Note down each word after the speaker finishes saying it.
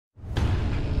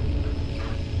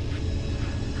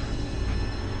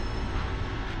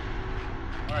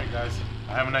Alright guys,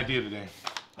 I have an idea today.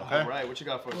 Okay? Alright, what you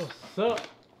got for us? What's up?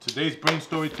 Today's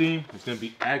brainstorming theme is gonna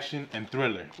be action and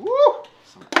thriller. Woo!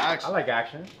 Some action. I like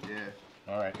action.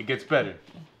 Yeah. Alright, it gets better.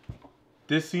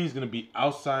 This scene's gonna be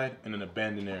outside in an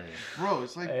abandoned area. Bro,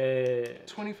 it's like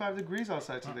 25 degrees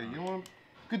outside today. You want?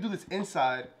 You could do this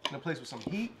inside in a place with some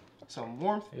heat, some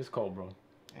warmth. It's cold, bro.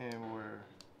 And we're,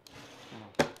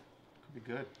 could be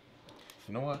good.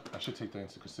 You know what? I should take that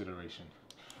into consideration.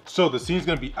 So the scene's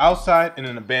gonna be outside in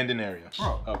an abandoned area.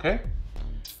 Bro. Okay?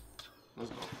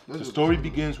 Let's go. The story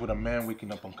begins with a man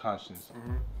waking up unconscious,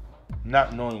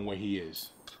 not knowing where he is.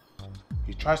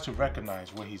 He tries to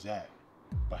recognize where he's at,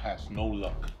 but has no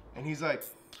luck. And he's like,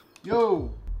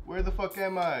 yo, where the fuck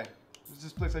am I? This is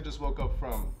this place I just woke up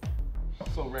from.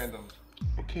 So random.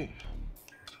 Okay.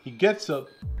 He gets up,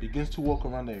 begins to walk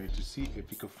around the area to see if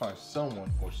he could find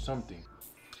someone or something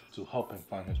to help him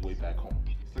find his way back home.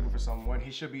 He's looking for someone. He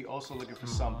should be also looking for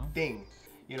something.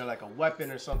 You know, like a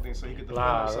weapon or something so he could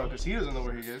defend himself because he doesn't know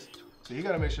where he is. So you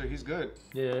gotta make sure he's good.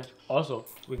 Yeah. Also,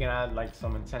 we can add like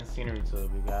some intense scenery to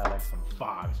it. We can add like some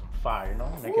fog, some fire, you know?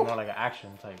 Make it more like an action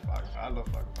type. Fog. I love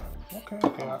fog. Okay.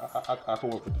 I can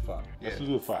work with the fog. Let's do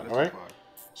the fog, alright?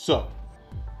 So,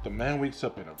 the man wakes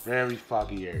up in a very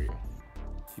foggy area.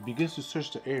 He begins to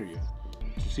search the area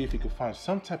to see if he could find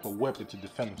some type of weapon to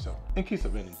defend himself in case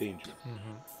of any danger.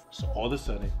 So all of a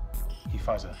sudden, he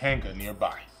finds a hangar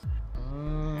nearby.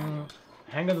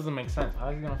 Hangar doesn't make sense. How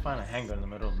is he gonna find a hangar in the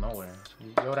middle of nowhere?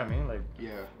 You know what I mean? Like,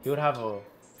 Yeah. he would have a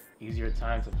easier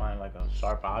time to find like a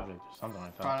sharp object or something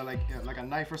like that. Find like a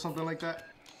knife or something like that.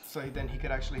 So then he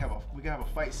could actually we could have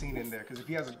a fight scene in there. Because if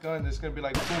he has a gun, there's gonna be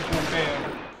like boom, boom,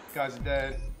 bam, guy's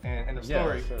dead, and end of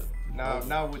story.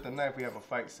 Now with the knife, we have a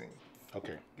fight scene.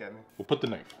 Okay. Get me? We'll put the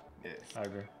knife. Yeah. I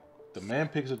agree. The man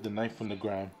picks up the knife from the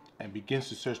ground and begins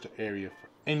to search the area for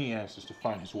any answers to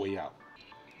find his way out.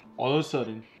 All of a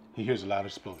sudden, he hears a loud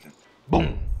explosion.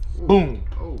 Boom! Boom!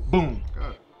 Oh. Boom!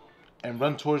 God. And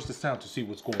run towards the sound to see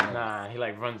what's going on. Nah, he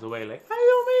like runs away like,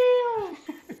 "Ay,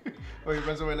 Dios mío!" Oh, he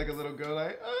runs away like a little girl,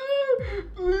 like, oh,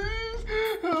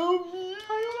 please help me.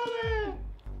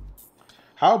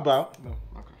 How about No.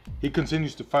 Okay. he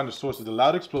continues to find the source of the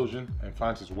loud explosion and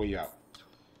finds his way out.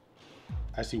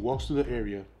 As he walks through the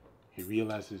area, he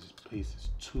realizes his place is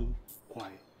too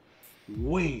quiet.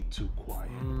 Way too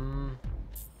quiet.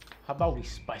 How about we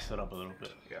spice it up a little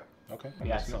bit? Yeah. Okay.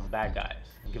 We add some bad guys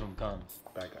and give them guns.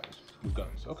 Bad guys with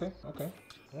guns. Okay. All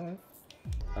right.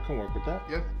 I can work with that.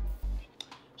 Yeah.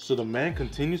 So the man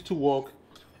continues to walk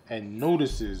and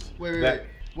notices Wait.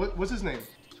 What's his name?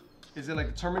 Is it like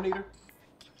the Terminator?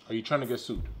 Are you trying to get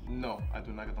sued? No, I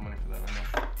do not get the money for that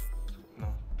right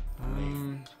now. No.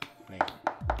 Name.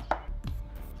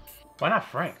 Why not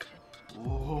Frank?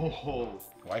 Whoa.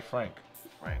 Why Frank?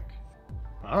 Frank.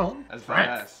 I don't know. That's Frank.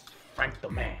 badass. Frank the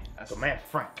man. The man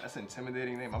Frank. That's an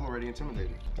intimidating name. I'm already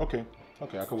intimidated. Okay, I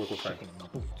can work with Frank.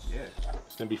 Yeah.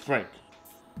 It's gonna be Frank.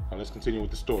 Now let's continue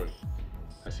with the story.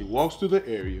 As he walks through the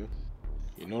area,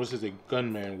 he notices a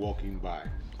gunman walking by.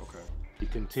 Okay. He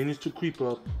continues to creep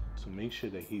up to make sure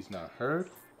that he's not heard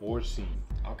or seen.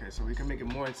 Okay, so we can make it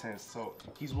more intense. So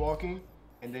he's walking,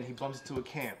 and then he bumps into a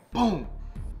can. Boom!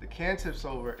 The can tips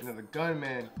over, and then the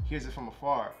gunman hears it from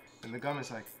afar. And the gunman's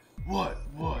like, "What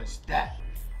was that?"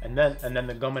 And then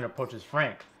the gunman approaches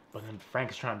Frank, but then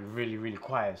Frank is trying to be really, really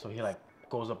quiet. So he like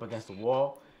goes up against the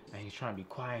wall, and he's trying to be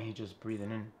quiet. And he's just breathing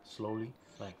in slowly,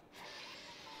 like.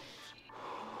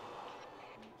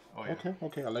 Oh, yeah.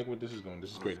 Okay, I like where this is going.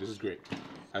 This is great.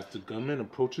 As the gunman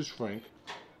approaches Frank,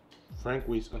 Frank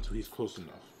waits until he's close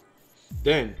enough.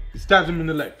 Then he stabs him in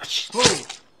the leg. Oh,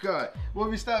 God. Well,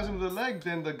 if he stabs him in the leg,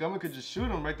 then the gunman could just shoot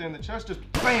him right there in the chest. Just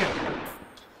BAM!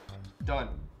 Done.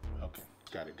 Okay,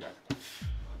 got it.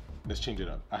 Let's change it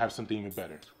up. I have something even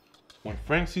better. When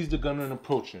Frank sees the gunman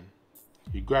approaching,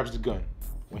 he grabs the gun.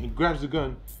 When he grabs the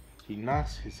gun, he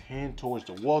knocks his hand towards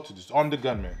the wall to disarm the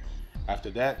gunman.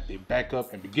 After that, they back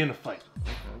up and begin to fight.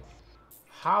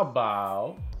 How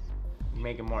about we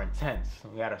make it more intense?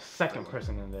 We got a second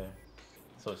person in there,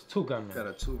 so it's two gunmen. Got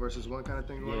a 2 versus 1 kind of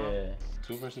thing going on? Yeah.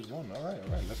 2 versus 1. All right.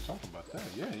 Let's talk about that.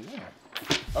 Yeah.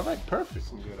 All right, perfect.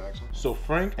 Some good action. So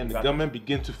Frank and the gunman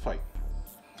begin to fight.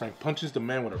 Frank punches the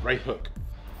man with a right hook.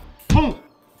 Boom!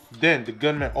 Then the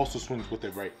gunman also swings with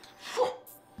a right.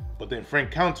 But then Frank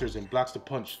counters and blocks the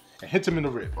punch and hits him in the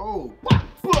rib. Oh!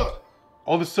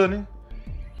 All of a sudden,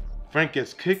 Frank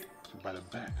gets kicked by the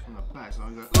back. From the back, so I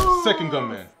got... Second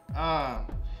gunman.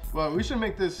 Well, we should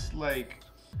make this like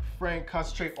Frank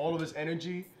concentrate all of his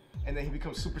energy, and then he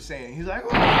becomes Super Saiyan. He's like,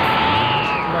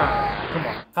 Nah, come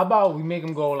on. How about we make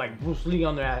him go like Bruce Lee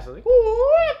on their ass? Like,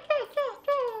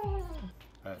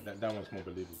 That one's more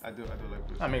believable. I do like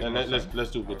Bruce. That makes more sense.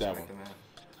 Let's do it with that one.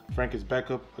 Frank is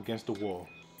back up against the wall,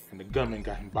 and the gunman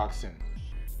got him boxed in.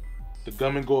 The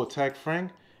gunman go attack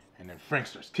Frank, and then Frank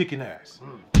starts kicking ass.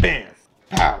 Bam,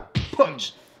 pow,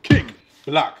 punch, kick,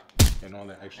 block, and all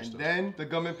that extra stuff. And then the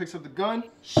gunman picks up the gun,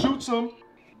 shoots him,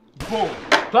 boom.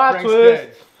 Plot Frank's twist.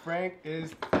 dead. Frank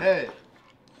is dead.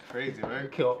 Crazy,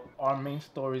 right? Kill our main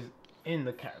stories in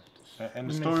the characters. And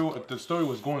the story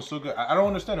was going so good. I don't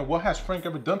understand it. What has Frank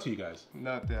ever done to you guys?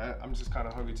 Nothing. I'm just kind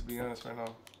of hungry, to be honest, right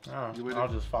now. I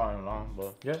was just following along,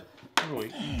 but yeah.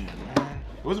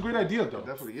 It was a great idea, though.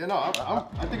 Definitely. Yeah, no,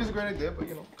 I think it's a great idea, but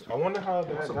you know. I wonder how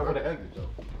that would have ended, though.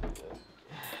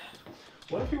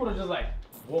 What if people would just like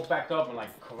woke back up and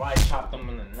like karate chopped them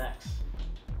in the necks?